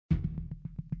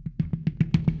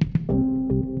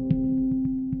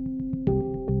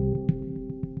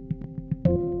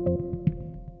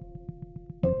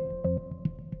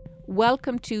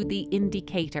Welcome to the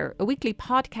Indycator, a weekly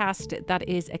podcast that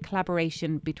is a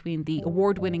collaboration between the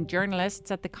award-winning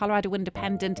journalists at the Colorado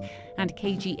Independent and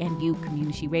KGNU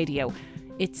Community Radio.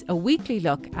 It's a weekly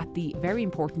look at the very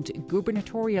important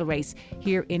gubernatorial race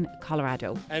here in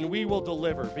Colorado. And we will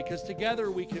deliver, because together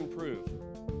we can prove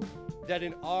that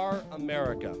in our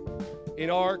America, in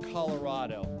our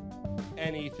Colorado,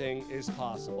 anything is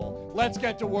possible. Let's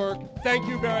get to work. Thank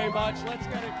you very much. Let's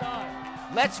get it done.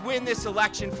 Let's win this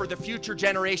election for the future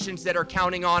generations that are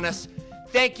counting on us.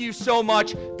 Thank you so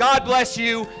much. God bless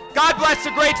you. God bless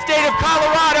the great state of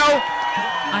Colorado.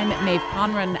 I'm Maeve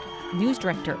Conran, News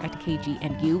Director at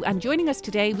KGNU, and joining us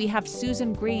today we have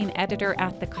Susan Green, Editor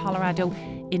at the Colorado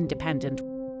Independent.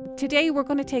 Today we're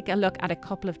going to take a look at a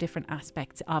couple of different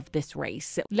aspects of this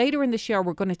race. Later in the show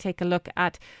we're going to take a look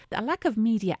at the lack of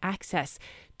media access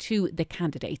to the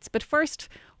candidates. But first,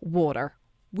 water.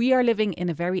 We are living in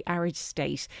a very arid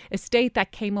state, a state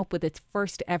that came up with its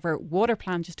first ever water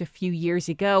plan just a few years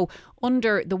ago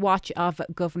under the watch of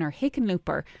Governor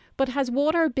Hickenlooper. But has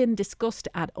water been discussed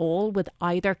at all with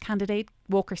either candidate,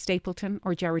 Walker Stapleton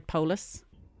or Jared Polis?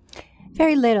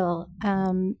 Very little.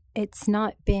 It's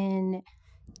not been,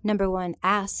 number one,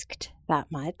 asked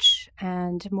that much.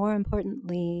 And more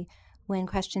importantly, when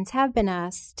questions have been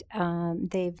asked,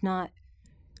 they've not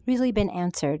really been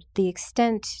answered. The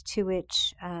extent to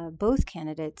which both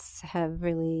candidates have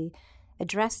really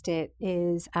addressed it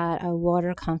is at a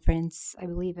water conference. I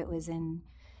believe it was in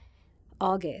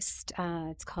August.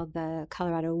 It's called the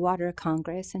Colorado Water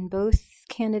Congress, and both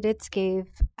candidates gave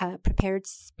prepared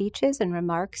speeches and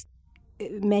remarks.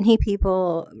 Many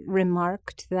people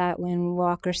remarked that when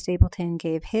Walker Stapleton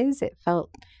gave his, it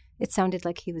sounded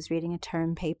like he was reading a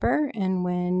term paper, and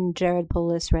when Jared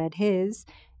Polis read his,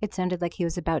 it sounded like he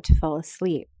was about to fall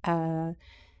asleep.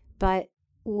 But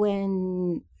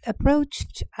when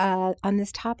approached on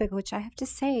this topic, which I have to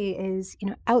say is,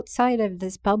 outside of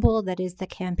this bubble that is the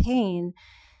campaign,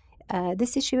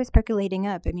 this issue is percolating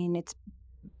up. I mean, it's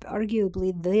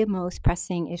arguably the most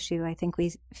pressing issue I think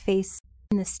we face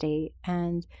in the state.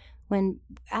 And when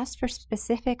asked for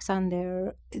specifics on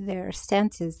their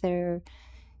stances,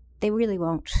 they really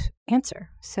won't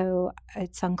answer. So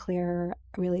it's unclear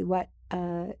really what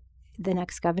the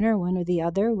next governor, one or the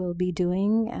other, will be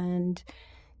doing, and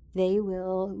they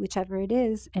will, whichever it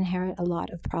is, inherit a lot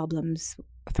of problems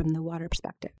from the water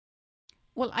perspective.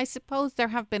 Well, I suppose there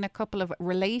have been a couple of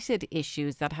related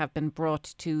issues that have been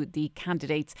brought to the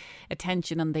candidates'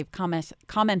 attention and they've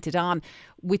commented on,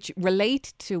 which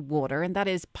relate to water, and that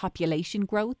is population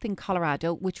growth in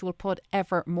Colorado, which will put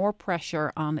ever more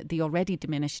pressure on the already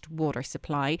diminished water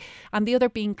supply, and the other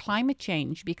being climate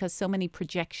change, because so many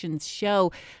projections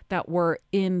show that we're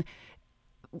in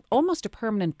almost a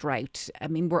permanent drought. I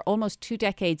mean, we're almost 2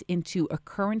 decades into a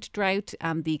current drought,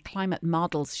 and the climate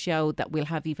models show that we'll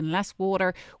have even less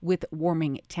water with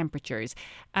warming temperatures.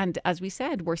 And as we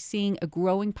said, we're seeing a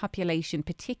growing population,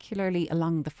 particularly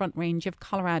along the Front Range of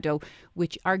Colorado,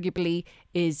 which arguably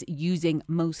is using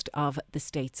most of the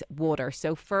state's water.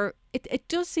 So it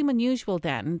does seem unusual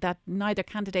then that neither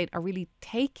candidate are really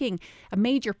taking a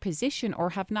major position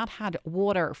or have not had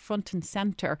water front and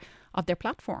centre of their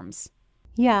platforms.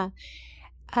 Yeah.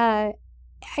 I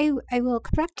will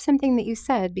correct something that you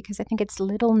said, because I think it's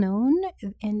little known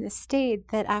in the state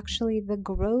that actually the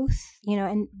growth,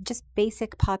 and just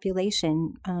basic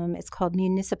population, it's called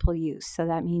municipal use. So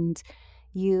that means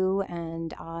you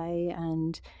and I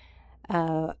and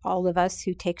all of us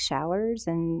who take showers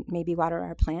and maybe water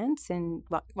our plants and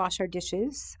wash our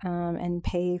dishes and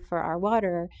pay for our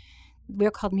water, we're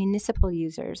called municipal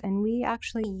users. And we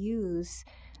actually use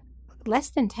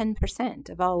less than 10%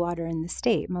 of all water in the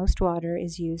state. Most water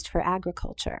is used for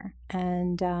agriculture.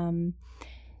 And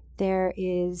there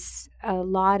is a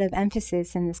lot of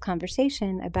emphasis in this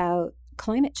conversation about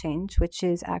climate change, which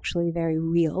is actually very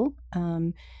real.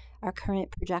 Our current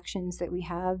projections that we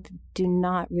have do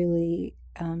not really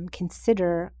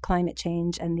consider climate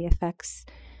change and the effects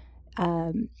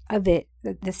of it,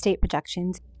 the state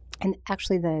projections. And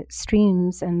actually the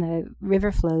streams and the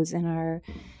river flows in our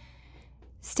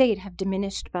state have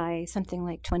diminished by something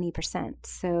like 20%.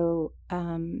 So,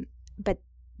 but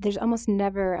there's almost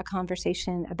never a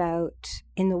conversation about,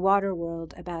 in the water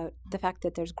world, about the fact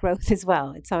that there's growth as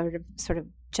well. It's sort of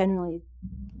generally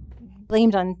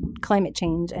blamed on climate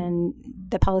change, and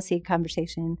the policy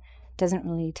conversation doesn't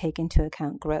really take into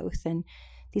account growth. And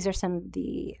these are some of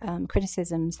the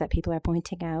criticisms that people are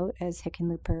pointing out as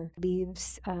Hickenlooper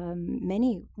leaves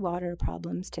many water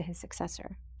problems to his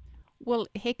successor. Well,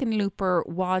 Hickenlooper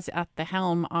was at the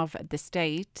helm of the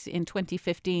state in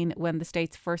 2015 when the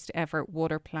state's first ever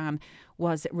water plan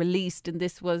was released. And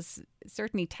this was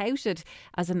certainly touted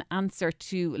as an answer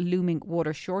to looming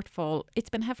water shortfall. It's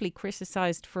been heavily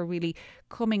criticised for really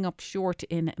coming up short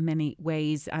in many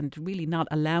ways and really not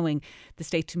allowing the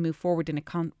state to move forward in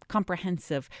a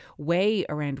comprehensive way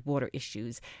around water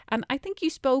issues. And I think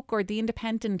you spoke, or The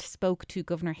Independent spoke to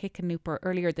Governor Hickenlooper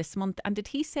earlier this month. And did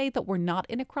he say that we're not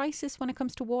in a crisis when it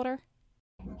comes to water?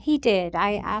 He did.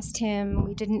 I asked him,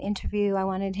 we did an interview. I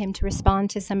wanted him to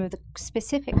respond to some of the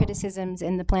specific criticisms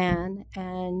in the plan.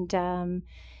 And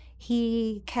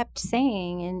he kept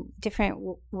saying in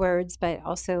different words, but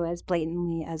also as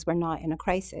blatantly as we're not in a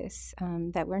crisis,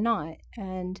 that we're not.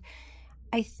 And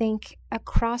I think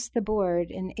across the board,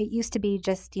 and it used to be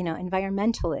just,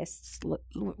 environmentalists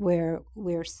where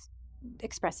we're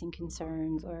expressing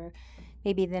concerns, or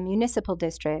maybe the municipal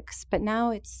districts, but now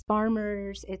it's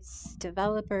farmers, it's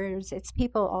developers, it's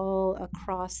people all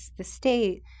across the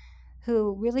state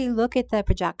who really look at the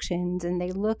projections and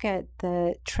they look at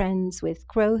the trends with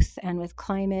growth and with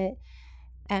climate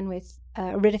and with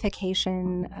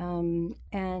aridification,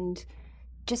 and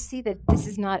just see that this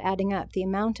is not adding up. The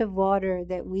amount of water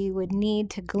that we would need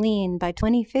to glean by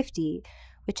 2050,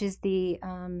 which is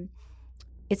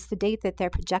it's the date that they're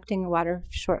projecting a water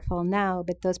shortfall now,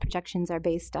 but those projections are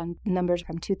based on numbers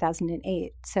from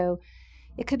 2008. So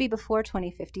it could be before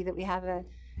 2050 that we have a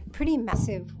pretty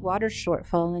massive water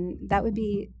shortfall, and that would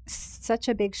be such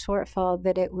a big shortfall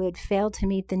that it would fail to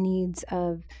meet the needs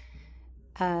of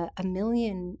 1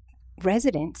 million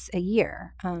residents a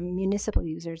year, municipal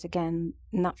users, again,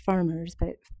 not farmers,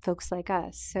 but folks like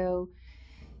us. So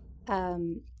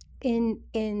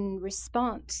in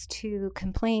response to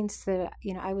complaints that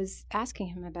I was asking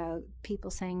him about,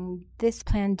 people saying this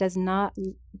plan does not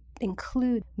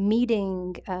include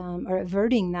meeting or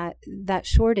averting that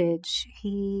shortage,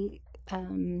 he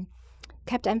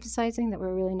kept emphasizing that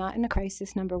we're really not in a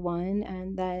crisis, number one,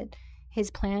 and that his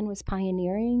plan was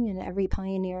pioneering, and every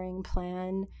pioneering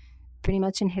plan pretty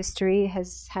much in history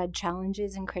has had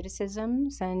challenges and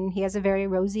criticisms, and he has a very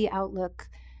rosy outlook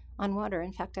on water.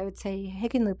 In fact, I would say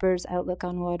Hickenlooper's outlook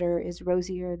on water is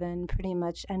rosier than pretty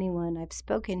much anyone I've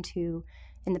spoken to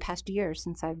in the past year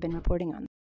since I've been reporting on.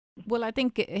 Well, I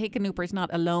think Hickenlooper is not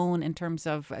alone in terms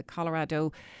of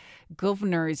Colorado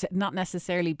governors not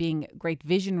necessarily being great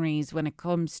visionaries when it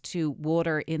comes to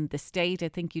water in the state. I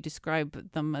think you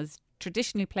describe them as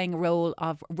traditionally playing a role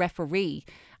of referee,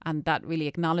 and that really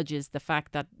acknowledges the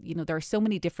fact that, there are so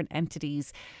many different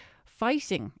entities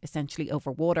fighting essentially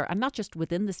over water, and not just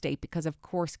within the state, because of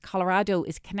course Colorado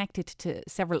is connected to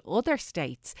several other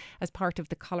states as part of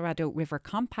the Colorado River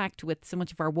Compact, with so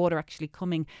much of our water actually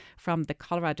coming from the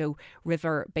Colorado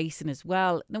River Basin as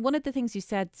well. Now, one of the things you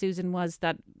said, Susan, was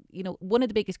that one of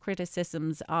the biggest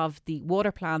criticisms of the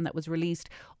water plan that was released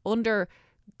under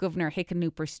Governor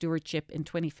Hickenlooper's stewardship in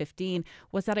 2015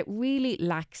 was that it really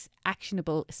lacks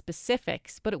actionable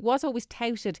specifics, but it was always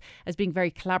touted as being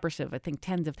very collaborative. I think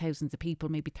tens of thousands of people,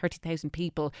 maybe 30,000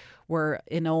 people were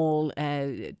in all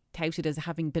touted as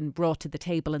having been brought to the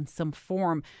table in some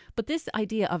form. But this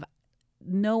idea of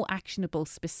no actionable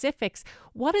specifics,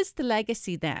 what is the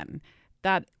legacy then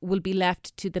that will be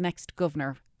left to the next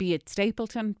governor, be it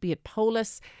Stapleton, be it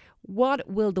Polis? What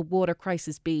will the water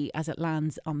crisis be as it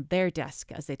lands on their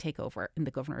desk as they take over in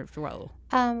the governor's role?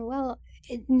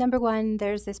 Number one,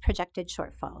 there's this projected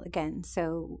shortfall again.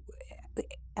 So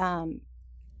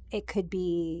it could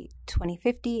be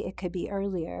 2050, it could be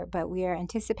earlier, but we are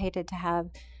anticipated to have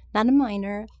not a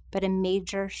minor, but a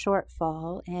major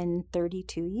shortfall in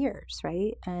 32 years,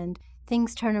 right? And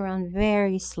things turn around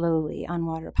very slowly on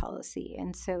water policy.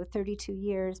 And so 32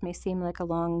 years may seem like a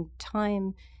long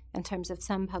time in terms of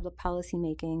some public policy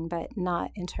making, but not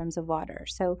in terms of water.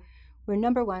 So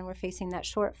we're facing that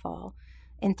shortfall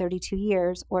in 32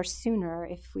 years or sooner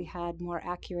if we had more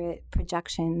accurate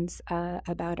projections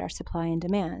about our supply and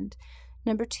demand.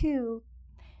 Number two,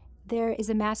 there is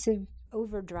a massive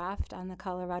overdraft on the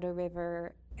Colorado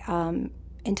River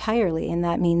entirely, and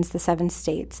that means the 7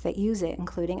 states that use it,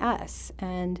 including us.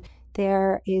 And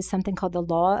there is something called the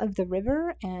law of the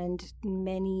river, and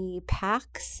many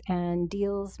pacts and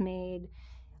deals made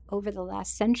over the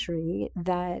last century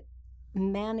that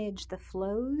manage the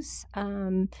flows,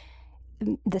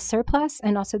 the surplus,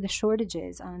 and also the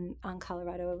shortages on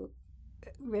Colorado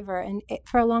River. And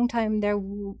for a long time, there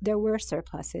were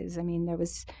surpluses. I mean, there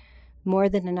was more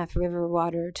than enough river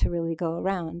water to really go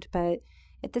around, but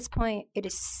at this point, it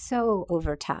is so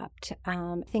overtapped.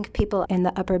 I think people in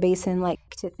the upper basin like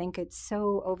to think it's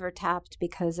so overtapped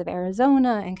because of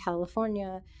Arizona and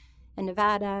California and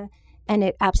Nevada. And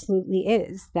it absolutely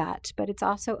is that, but it's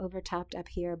also overtopped up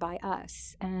here by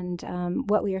us. And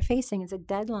what we are facing is a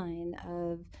deadline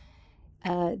of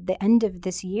the end of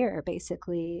this year,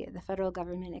 basically. The federal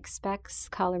government expects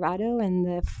Colorado and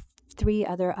the three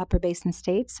other upper basin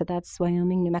states, so that's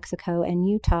Wyoming, New Mexico, and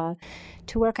Utah,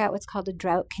 to work out what's called a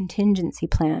drought contingency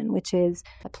plan, which is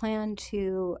a plan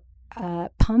to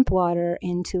pump water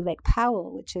into Lake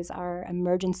Powell, which is our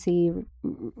emergency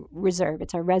reserve.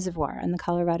 It's our reservoir on the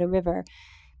Colorado River,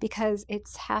 because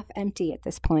it's half empty at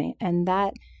this point. And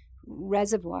that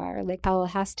reservoir, Lake Powell,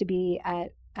 has to be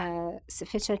at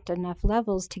sufficient enough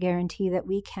levels to guarantee that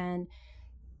we can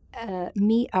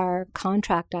meet our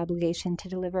contract obligation to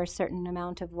deliver a certain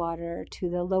amount of water to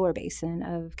the lower basin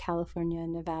of California,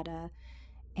 Nevada,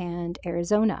 and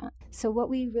Arizona. So what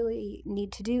we really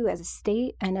need to do as a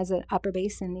state and as an upper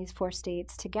basin, these four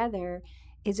states together,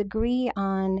 is agree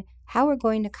on how we're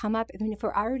going to come up. I mean, if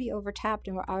we're already overtapped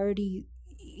and we're already,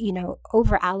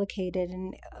 over allocated,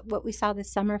 and what we saw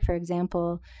this summer, for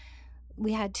example,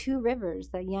 we had two rivers,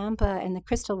 the Yampa and the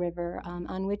Crystal River,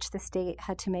 on which the state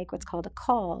had to make what's called a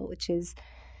call, which is,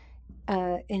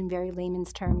 in very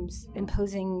layman's terms,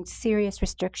 imposing serious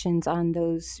restrictions on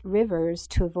those rivers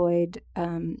to avoid,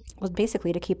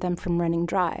 basically to keep them from running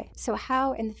dry. So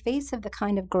how, in the face of the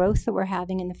kind of growth that we're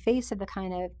having, in the face of the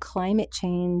kind of climate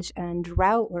change and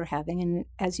drought we're having, and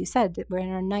as you said, we're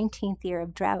in our 19th year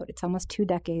of drought, it's almost 2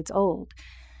 decades old,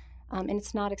 and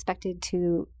it's not expected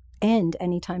to end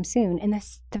anytime soon. In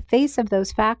the face of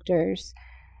those factors,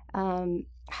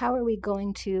 how are we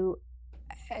going to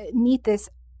meet this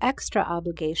extra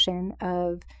obligation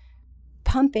of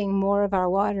pumping more of our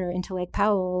water into Lake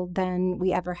Powell than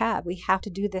we ever have? We have to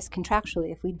do this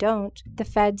contractually. If we don't, the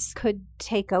feds could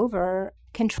take over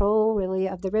control, really,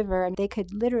 of the river, and they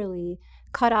could literally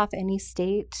cut off any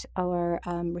state or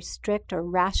restrict or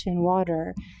ration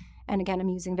water. And again, I'm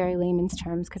using very layman's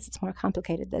terms because it's more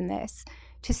complicated than this,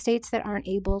 to states that aren't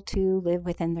able to live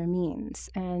within their means.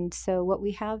 And so what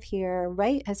we have here,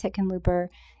 right as Hickenlooper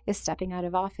is stepping out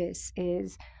of office,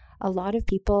 is a lot of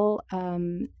people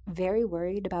very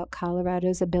worried about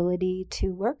Colorado's ability to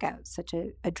work out such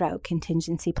a drought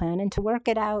contingency plan and to work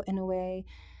it out in a way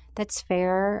that's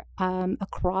fair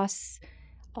across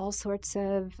all sorts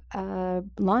of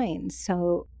lines.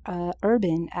 So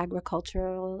urban,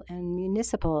 agricultural, and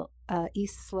municipal,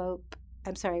 West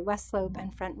Slope,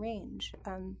 and Front Range.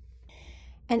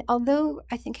 And although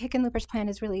I think Hickenlooper's plan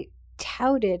is really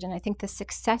touted, and I think the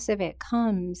success of it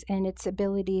comes in its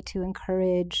ability to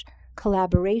encourage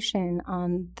collaboration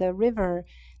on the river,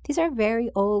 these are very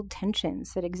old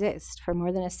tensions that exist for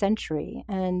more than a century.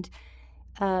 And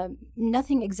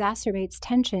nothing exacerbates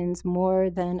tensions more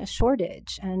than a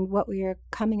shortage. And what we are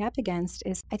coming up against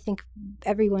is, I think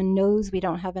everyone knows we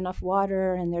don't have enough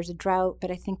water and there's a drought,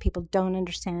 but I think people don't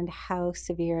understand how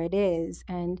severe it is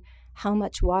and how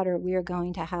much water we're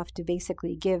going to have to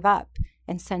basically give up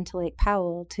and send to Lake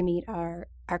Powell to meet our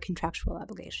contractual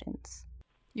obligations.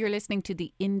 You're listening to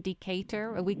The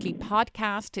Indycator, a weekly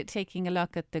podcast taking a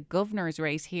look at the governor's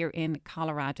race here in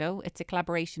Colorado. It's a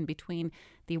collaboration between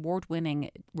the award-winning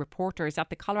reporters at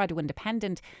the Colorado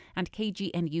Independent and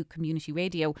KGNU Community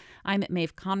Radio. I'm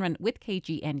Maeve Conran with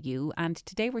KGNU, and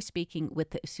today we're speaking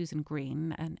with Susan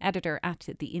Green, an editor at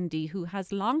The Indy, who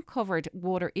has long covered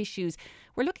water issues.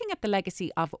 We're looking at the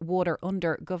legacy of water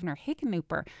under Governor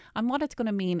Hickenlooper and what it's going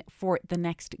to mean for the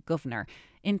next governor.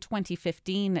 In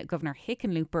 2015, Governor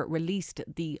Hickenlooper released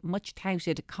the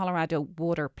much-touted Colorado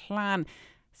Water Plan,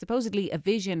 supposedly a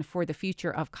vision for the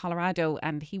future of Colorado,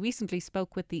 and he recently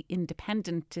spoke with The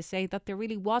Independent to say that there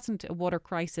really wasn't a water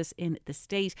crisis in the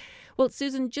state. Well,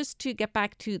 Susan, just to get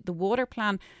back to the water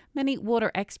plan, many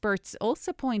water experts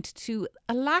also point to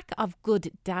a lack of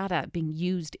good data being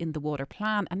used in the water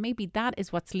plan, and maybe that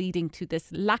is what's leading to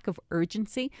this lack of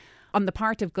urgency on the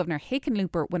part of Governor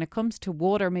Hickenlooper when it comes to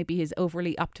water, maybe his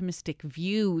overly optimistic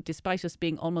view, despite us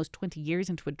being almost 20 years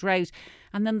into a drought,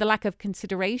 and then the lack of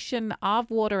consideration of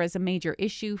water as a major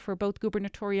issue for both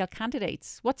gubernatorial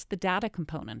candidates. What's the data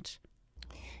component?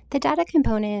 The data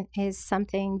component is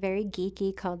something very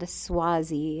geeky called a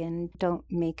SWASI, and don't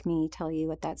make me tell you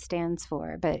what that stands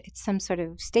for, but it's some sort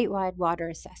of statewide water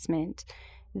assessment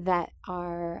that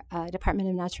our Department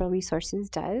of Natural Resources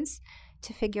does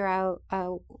to figure out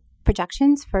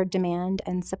projections for demand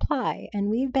and supply. And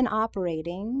we've been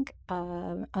operating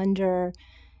under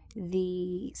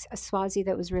the SWASI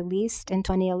that was released in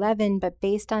 2011, but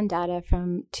based on data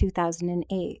from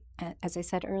 2008, as I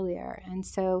said earlier. And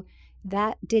so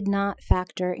that did not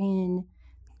factor in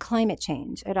climate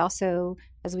change. It also,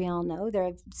 as we all know,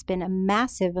 there's been a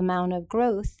massive amount of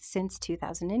growth since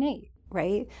 2008,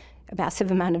 right? a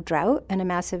massive amount of drought and a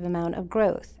massive amount of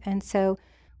growth. And so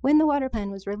when the water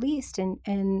plan was released in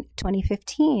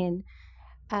 2015,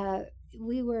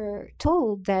 we were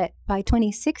told that by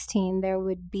 2016 there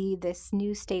would be this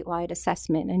new statewide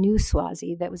assessment, a new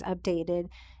SWASI that was updated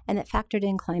and that factored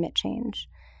in climate change.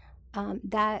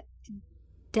 That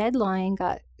deadline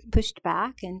got pushed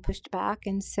back,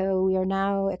 and so we are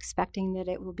now expecting that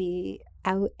it will be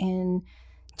out in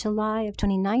July of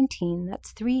 2019.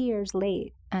 That's 3 years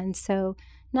late. And so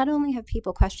not only have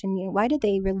people questioned, why did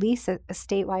they release a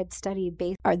statewide study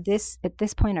based at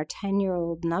this point are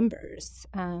 10-year-old numbers?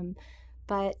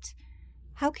 But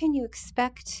how can you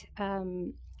expect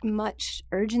much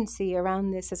urgency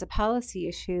around this as a policy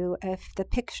issue if the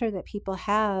picture that people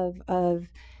have of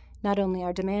not only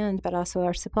our demand but also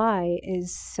our supply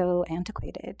is so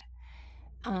antiquated?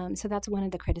 So that's one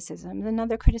of the criticisms.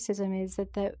 Another criticism is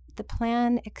that the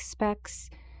plan expects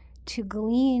to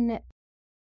glean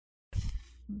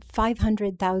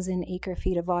 500,000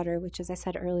 acre-feet of water, which, as I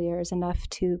said earlier, is enough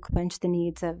to quench the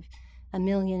needs of 1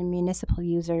 million municipal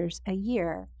users a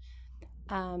year,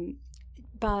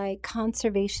 by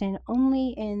conservation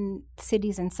only in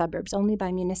cities and suburbs, only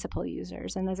by municipal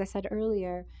users. And as I said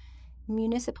earlier,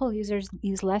 municipal users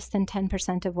use less than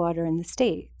 10% of water in the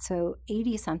state. So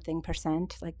 80-something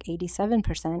percent, like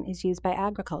 87%, is used by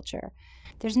agriculture.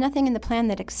 There's nothing in the plan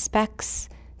that expects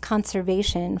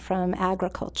conservation from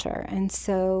agriculture. And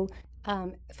so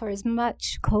for as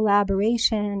much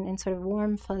collaboration and sort of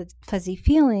warm, fuzzy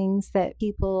feelings that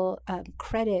people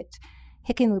credit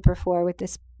Hickenlooper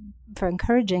for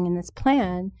encouraging in this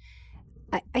plan,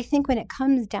 I think when it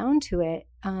comes down to it,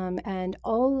 and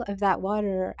all of that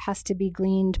water has to be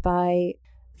gleaned by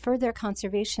further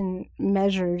conservation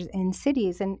measures in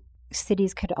cities, and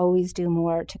cities could always do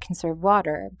more to conserve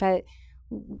water. But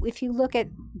if you look at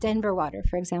Denver Water,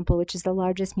 for example, which is the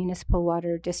largest municipal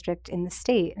water district in the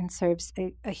state and serves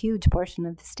a huge portion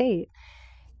of the state,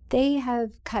 they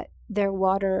have cut their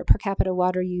water per capita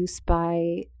water use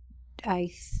by, I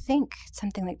think,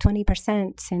 something like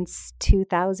 20% since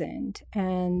 2000.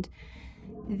 And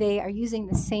they are using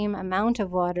the same amount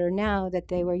of water now that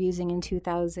they were using in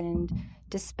 2000,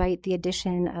 despite the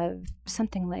addition of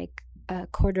something like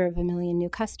 250,000 new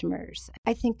customers.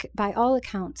 I think by all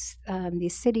accounts,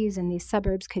 these cities and these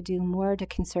suburbs could do more to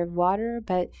conserve water,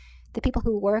 but the people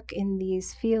who work in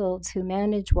these fields, who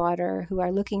manage water, who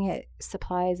are looking at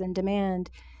supplies and demand,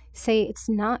 say it's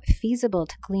not feasible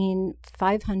to glean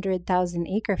 500,000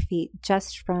 acre-feet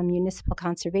just from municipal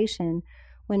conservation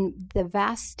when the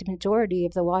vast majority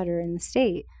of the water in the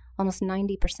state, almost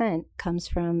 90%, comes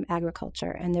from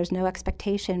agriculture. And there's no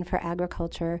expectation for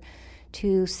agriculture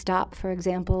to stop, for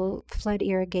example, flood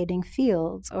irrigating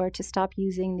fields, or to stop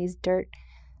using these dirt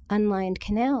unlined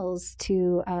canals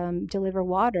to deliver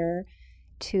water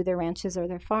to their ranches or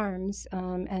their farms,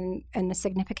 and a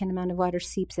significant amount of water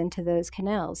seeps into those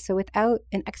canals. So without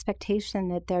an expectation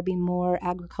that there be more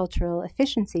agricultural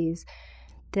efficiencies,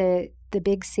 the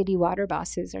big city water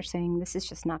bosses are saying this is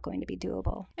just not going to be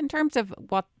doable. In terms of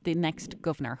what the next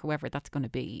governor, whoever that's going to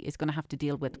be, is going to have to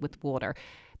deal with water,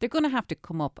 they're going to have to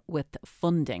come up with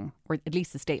funding, or at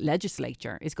least the state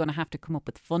legislature is going to have to come up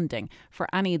with funding for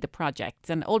any of the projects.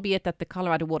 And albeit that the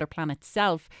Colorado Water Plan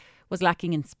itself was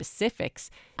lacking in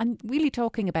specifics, and really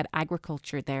talking about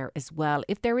agriculture there as well,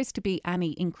 if there is to be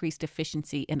any increased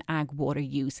efficiency in ag water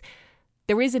use,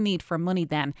 there is a need for money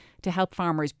then to help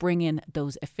farmers bring in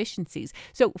those efficiencies.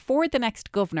 So for the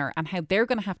next governor and how they're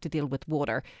going to have to deal with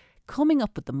water, coming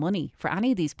up with the money for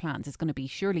any of these plans is going to be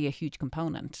surely a huge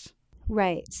component.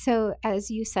 Right. So as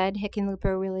you said,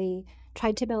 Hickenlooper really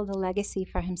tried to build a legacy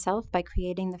for himself by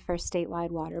creating the first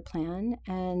statewide water plan.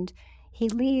 And he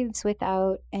leaves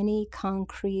without any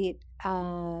concrete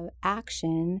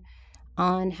action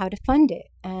on how to fund it.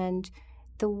 And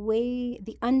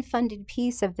the unfunded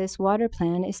piece of this water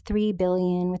plan is $3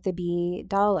 billion with a B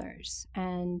dollars.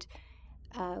 And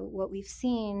what we've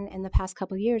seen in the past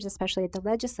couple of years, especially at the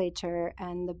legislature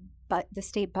and the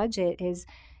state budget, is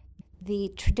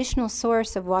the traditional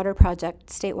source of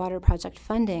state water project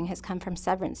funding has come from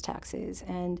severance taxes.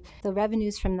 And the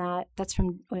revenues from that's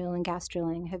from oil and gas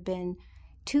drilling, have been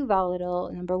too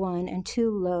volatile, number one, and too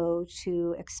low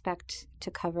to expect to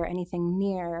cover anything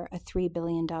near a $3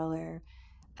 billion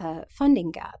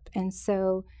funding gap. And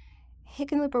so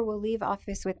Hickenlooper will leave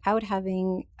office without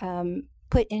having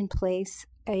put in place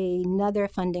another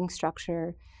funding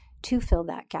structure to fill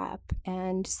that gap.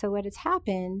 And so what has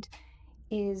happened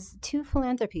is two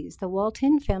philanthropies, the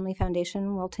Walton Family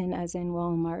Foundation, Walton as in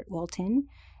Walmart, Walton,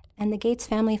 and the Gates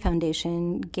Family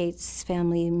Foundation, Gates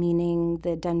family meaning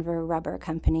the Denver Rubber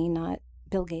Company, not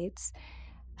Bill Gates,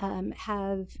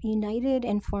 have united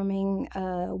in forming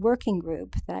a working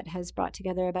group that has brought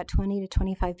together about 20 to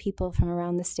 25 people from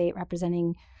around the state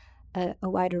representing a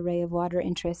wide array of water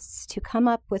interests to come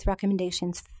up with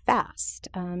recommendations fast.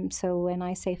 So when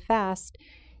I say fast,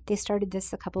 they started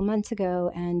this a couple months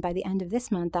ago, and by the end of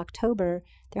this month, October,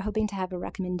 they're hoping to have a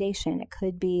recommendation. It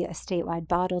could be a statewide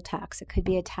bottle tax. It could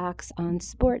be a tax on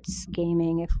sports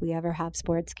gaming if we ever have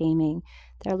sports gaming.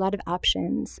 There are a lot of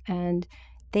options, and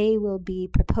they will be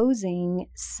proposing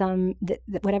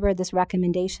whatever this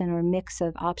recommendation or mix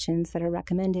of options that are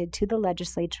recommended to the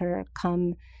legislature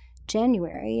come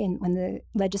January, and when the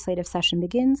legislative session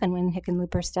begins and when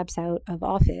Hickenlooper steps out of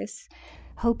office,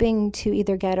 hoping to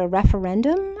either get a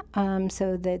referendum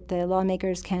so that the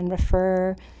lawmakers can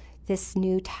refer this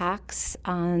new tax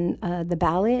on the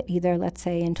ballot, either, let's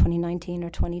say, in 2019 or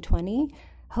 2020,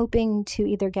 hoping to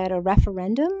either get a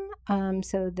referendum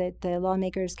so that the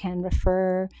lawmakers can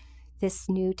refer this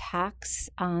new tax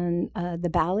on the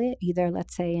ballot, either,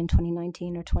 let's say, in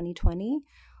 2019 or 2020,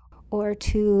 or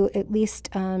to at least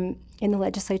in the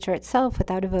legislature itself,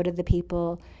 without a vote of the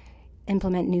people,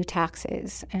 implement new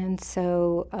taxes. And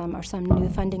so, or some new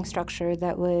funding structure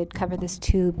that would cover this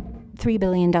 $3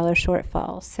 billion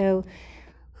shortfall. So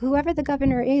whoever the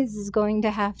governor is going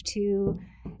to have to,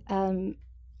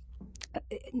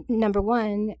 number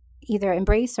one, either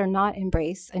embrace or not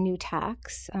embrace a new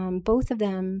tax. Both of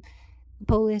them,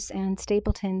 Polis and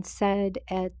Stapleton, said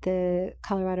at the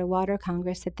Colorado Water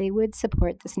Congress that they would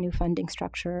support this new funding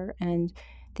structure, and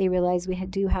they realize we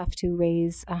do have to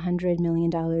raise $100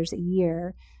 million a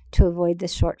year to avoid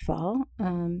this shortfall.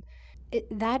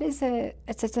 It's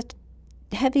a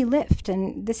heavy lift,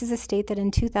 and this is a state that in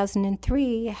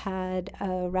 2003 had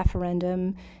a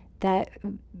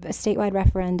statewide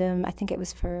referendum, I think it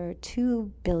was for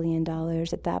 $2 billion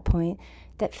at that point,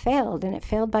 that failed, and it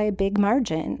failed by a big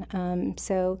margin.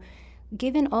 So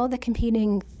given all the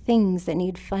competing things that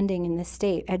need funding in the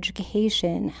state,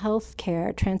 education,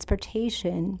 healthcare,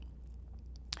 transportation,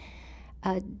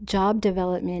 job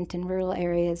development in rural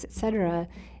areas, et cetera,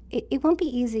 it won't be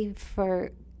easy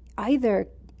for either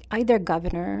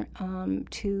governor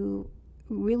to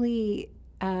really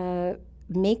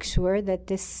make sure that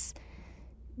this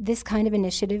kind of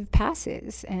initiative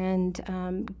passes.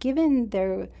 And given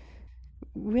their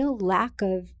real lack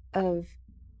of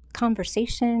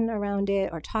conversation around it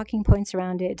or talking points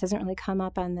around it, it doesn't really come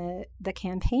up on the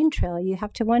campaign trail. You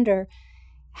have to wonder,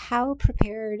 how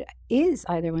prepared is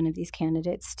either one of these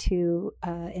candidates to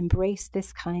embrace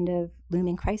this kind of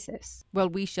looming crisis? Well,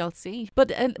 we shall see.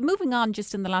 But moving on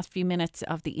just in the last few minutes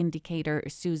of the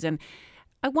Indycator, Susan,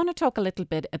 I want to talk a little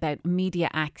bit about media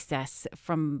access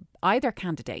from either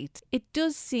candidate. It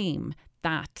does seem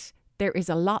that there is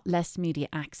a lot less media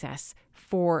access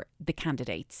for the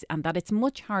candidates, and that it's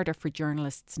much harder for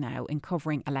journalists now in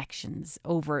covering elections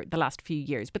over the last few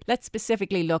years. But let's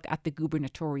specifically look at the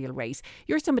gubernatorial race.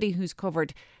 You're somebody who's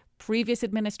covered previous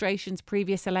administrations,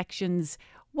 previous elections.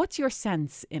 What's your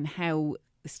sense in how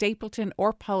Stapleton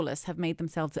or Polis have made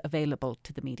themselves available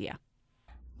to the media?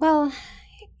 Well,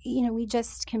 we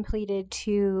just completed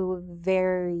 2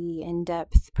 very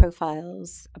in-depth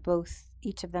profiles.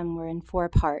 Each of them were in 4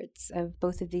 parts of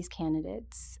both of these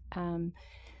candidates.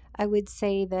 I would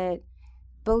say that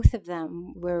both of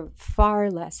them were far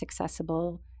less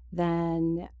accessible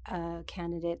than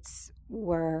candidates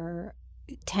were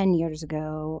 10 years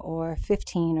ago or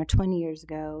 15 or 20 years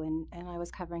ago. And I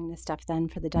was covering this stuff then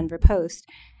for the Denver Post.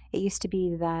 It used to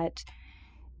be that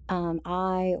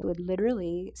I would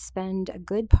literally spend a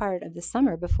good part of the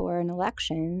summer before an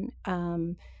election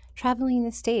traveling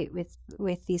the state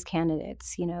with these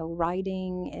candidates,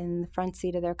 riding in the front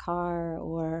seat of their car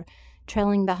or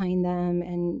trailing behind them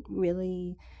and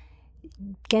really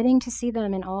getting to see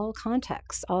them in all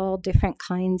contexts, all different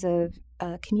kinds of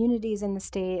communities in the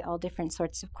state, all different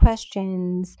sorts of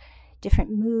questions,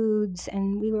 different moods.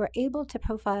 And we were able to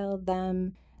profile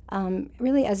them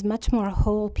really as much more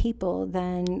whole people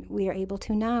than we are able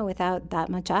to now without that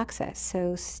much access.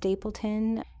 So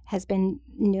Stapleton has been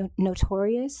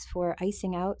notorious for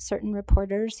icing out certain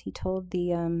reporters. He told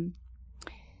the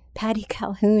Patty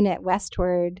Calhoun at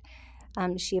Westward,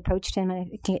 she approached him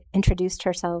and I think introduced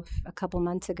herself a couple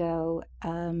months ago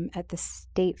at the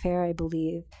state fair, I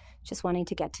believe, just wanting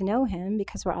to get to know him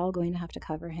because we're all going to have to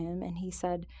cover him. And he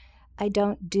said, I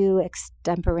don't do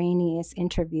extemporaneous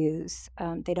interviews.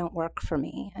 They don't work for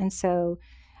me. And so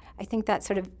I think that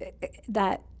sort of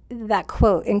that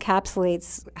quote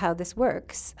encapsulates how this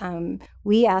works.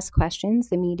 We ask questions,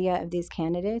 the media, of these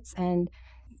candidates, and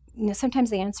sometimes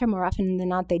they answer. More often than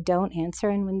not, they don't answer.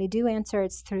 And when they do answer,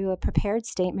 it's through a prepared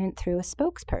statement through a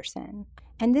spokesperson.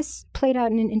 And this played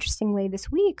out in an interesting way this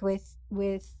week with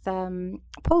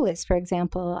Polis, for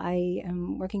example. I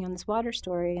am working on this water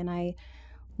story, and I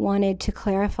wanted to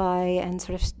clarify and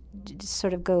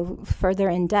sort of go further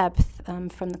in depth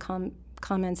from the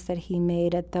comments that he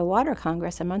made at the Water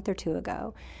Congress a month or two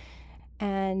ago.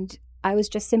 And I was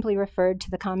just simply referred to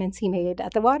the comments he made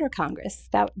at the Water Congress.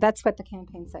 That's what the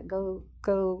campaign said.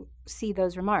 Go see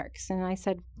those remarks. And I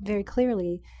said very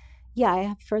clearly, yeah, I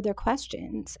have further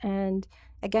questions. And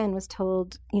again, was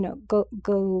told,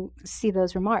 go see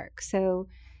those remarks. So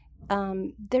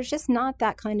there's just not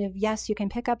that kind of, yes, you can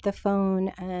pick up the phone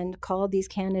and call these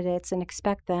candidates and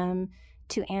expect them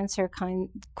to answer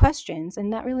questions.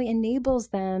 And that really enables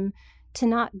them to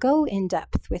not go in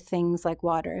depth with things like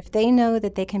water. If they know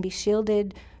that they can be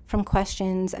shielded from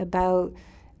questions about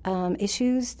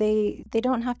issues, they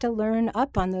don't have to learn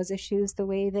up on those issues the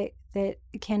way that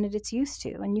candidates used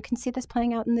to. And you can see this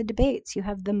playing out in the debates. You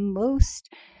have the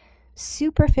most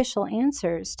superficial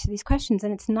answers to these questions.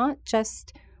 And it's not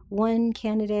just one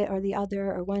candidate or the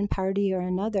other or one party or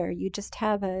another. You just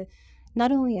have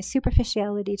not only a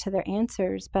superficiality to their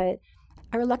answers, but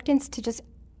a reluctance to just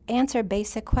answer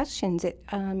basic questions.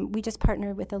 We just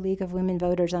partnered with the League of Women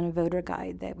Voters on a voter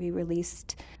guide that we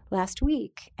released last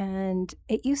week. And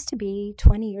it used to be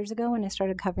 20 years ago when I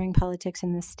started covering politics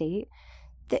in the state,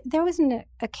 there wasn't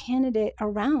a candidate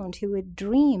around who would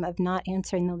dream of not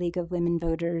answering the League of Women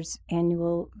Voters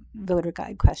annual voter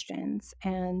guide questions.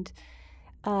 And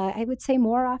I would say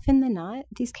more often than not,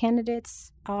 these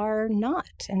candidates are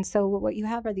not. And so what you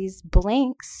have are these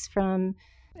blanks from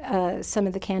some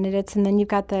of the candidates, and then you've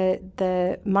got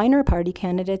the minor party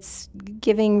candidates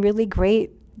giving really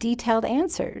great detailed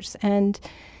answers. And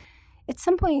at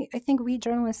some point, I think we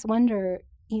journalists wonder,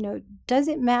 does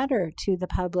it matter to the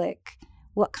public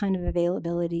what kind of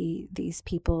availability these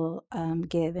people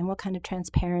give, and what kind of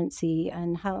transparency,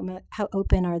 and how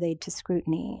open are they to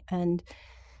scrutiny? And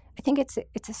I think it's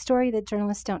a story that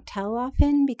journalists don't tell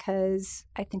often because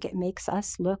I think it makes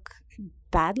us look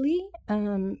badly,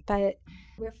 but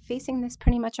we're facing this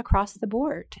pretty much across the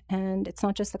board. And it's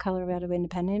not just the Colorado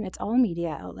Independent, it's all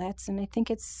media outlets. And I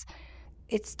think it's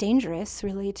dangerous,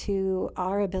 really, to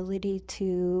our ability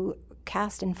to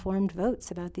cast informed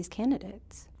votes about these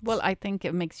candidates. Well, I think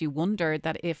it makes you wonder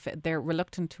that if they're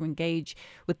reluctant to engage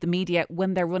with the media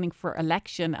when they're running for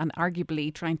election and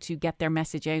arguably trying to get their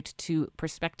message out to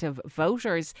prospective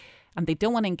voters, and they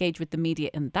don't want to engage with the media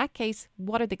in that case,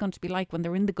 what are they going to be like when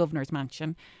they're in the governor's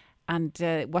mansion? And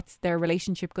what's their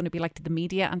relationship going to be like to the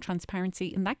media and transparency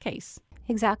in that case?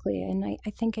 Exactly. And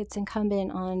I think it's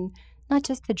incumbent on not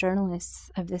just the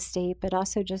journalists of the state, but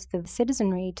also just the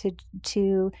citizenry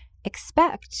to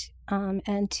expect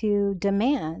and to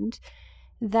demand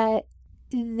that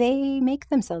they make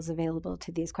themselves available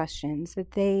to these questions,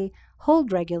 that they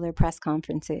hold regular press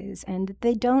conferences, and that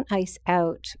they don't ice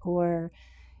out or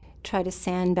try to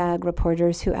sandbag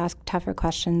reporters who ask tougher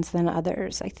questions than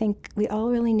others. I think we all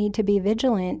really need to be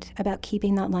vigilant about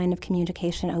keeping that line of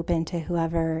communication open to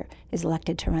whoever is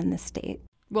elected to run the state.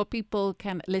 Well, people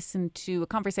can listen to a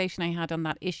conversation I had on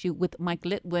that issue with Mike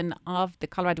Litwin of the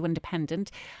Colorado Independent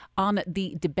on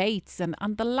the debates and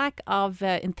on the lack of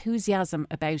enthusiasm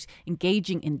about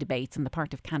engaging in debates on the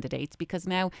part of candidates, because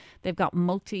now they've got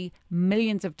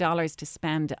multi-millions of dollars to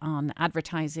spend on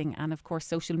advertising and, of course,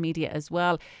 social media as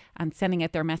well, and sending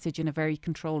out their message in a very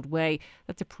controlled way.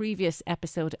 That's a previous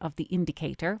episode of The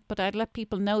Indycator, but I'd let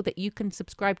people know that you can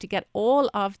subscribe to get all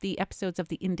of the episodes of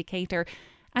The Indycator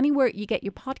anywhere you get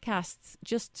your podcasts.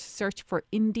 Just search for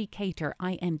Indycator,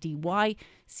 Indycator.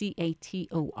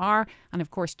 And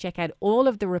of course, check out all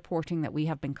of the reporting that we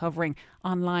have been covering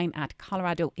online at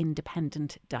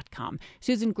coloradoindependent.com.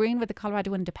 Susan Green with the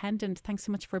Colorado Independent, thanks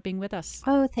so much for being with us.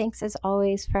 Oh, thanks as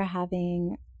always for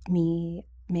having me,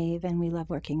 Maeve, and we love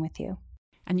working with you.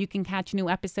 And you can catch new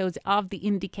episodes of The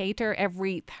Indycator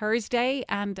every Thursday.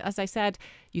 And as I said,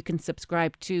 you can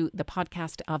subscribe to the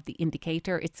podcast of The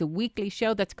Indycator. It's a weekly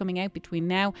show that's coming out between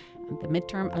now and the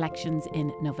midterm elections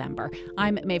in November.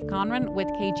 I'm Maeve Conran with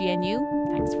KGNU.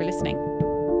 Thanks for listening.